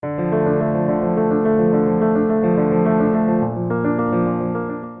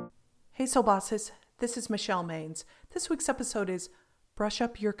Hey, Soul Bosses. This is Michelle Maines. This week's episode is Brush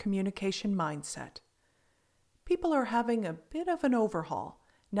Up Your Communication Mindset. People are having a bit of an overhaul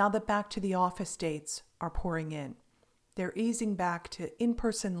now that back to the office dates are pouring in. They're easing back to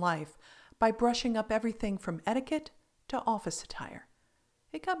in-person life by brushing up everything from etiquette to office attire.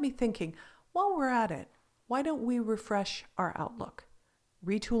 It got me thinking, while we're at it, why don't we refresh our outlook?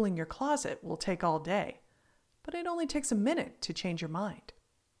 Retooling your closet will take all day, but it only takes a minute to change your mind.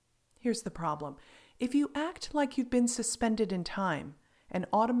 Here's the problem. If you act like you've been suspended in time and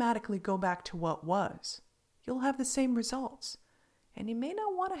automatically go back to what was, you'll have the same results, and you may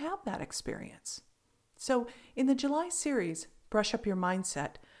not want to have that experience. So in the July series, Brush Up Your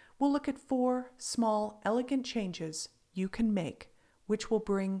Mindset, we'll look at 4 small, elegant changes you can make, which will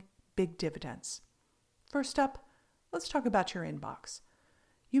bring big dividends. First up, let's talk about your inbox.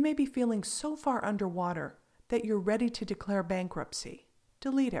 You may be feeling so far underwater that you're ready to declare bankruptcy,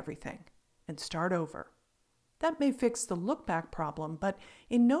 delete everything, and start over. That may fix the look-back problem, but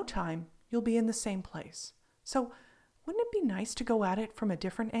in no time, you'll be in the same place. So wouldn't it be nice to go at it from a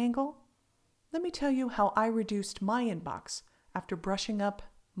different angle? Let me tell you how I reduced my inbox after brushing up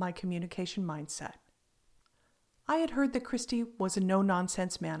my communication mindset. I had heard that Christy was a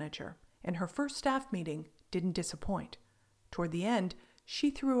no-nonsense manager, and her first staff meeting didn't disappoint. Toward the end,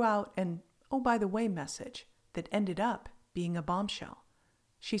 she threw out an "oh, by the way" message that ended up being a bombshell.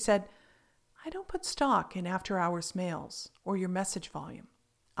 She said, "I don't put stock in after-hours mails or your message volume.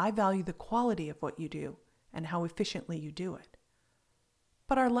 I value the quality of what you do and how efficiently you do it."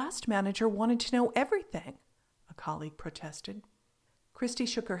 "But our last manager wanted to know everything," a colleague protested. Christy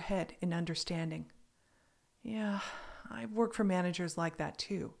shook her head in understanding. "Yeah, I've worked for managers like that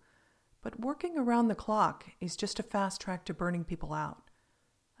too. But working around the clock is just a fast track to burning people out.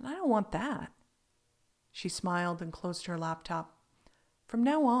 And I don't want that." She smiled and closed her laptop. "From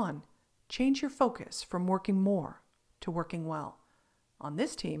now on, change your focus from working more to working well. On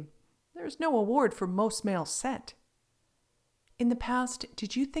this team, there's no award for most mails sent." In the past,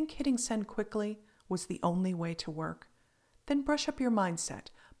 did you think hitting send quickly was the only way to work? Then brush up your mindset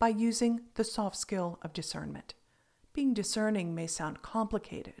by using the soft skill of discernment. Being discerning may sound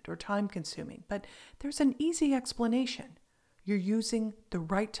complicated or time-consuming, but there's an easy explanation. You're using the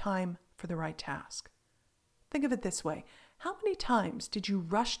right time for the right task. Think of it this way. How many times did you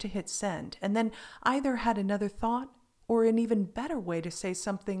rush to hit send and then either had another thought or an even better way to say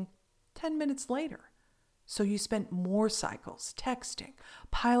something 10 minutes later? So you spent more cycles texting,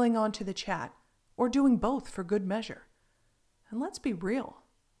 piling onto the chat, or doing both for good measure. And let's be real.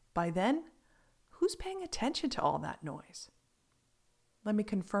 By then, who's paying attention to all that noise? Let me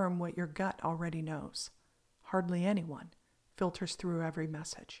confirm what your gut already knows. Hardly anyone filters through every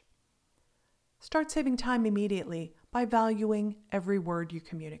message. Start saving time immediately by valuing every word you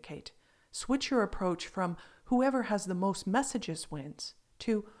communicate. Switch your approach from whoever has the most messages wins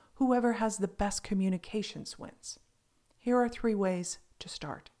to whoever has the best communications wins. Here are 3 ways to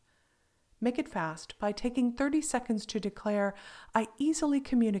start. Make it fast by taking 30 seconds to declare, "I easily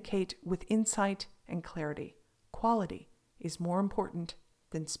communicate with insight and clarity. Quality is more important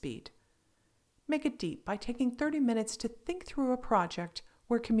than speed." Make it deep by taking 30 minutes to think through a project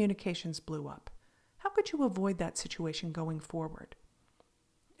where communications blew up. How could you avoid that situation going forward?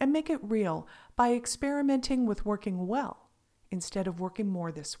 And make it real by experimenting with working well instead of working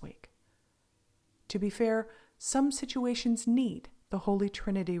more this week. To be fair, some situations need the Holy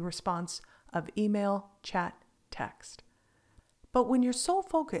Trinity response of email, chat, text. But when your sole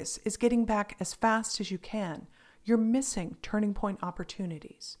focus is getting back as fast as you can, you're missing turning point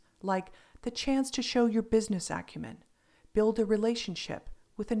opportunities, like the chance to show your business acumen, build a relationship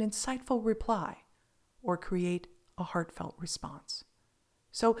with an insightful reply, or create a heartfelt response.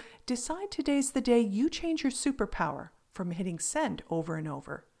 So decide today's the day you change your superpower from hitting send over and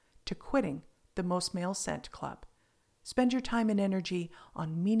over to quitting the most mail sent club. Spend your time and energy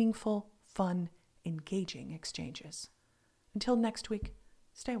on meaningful, fun, engaging exchanges. Until next week,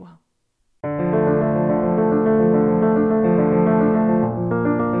 stay well.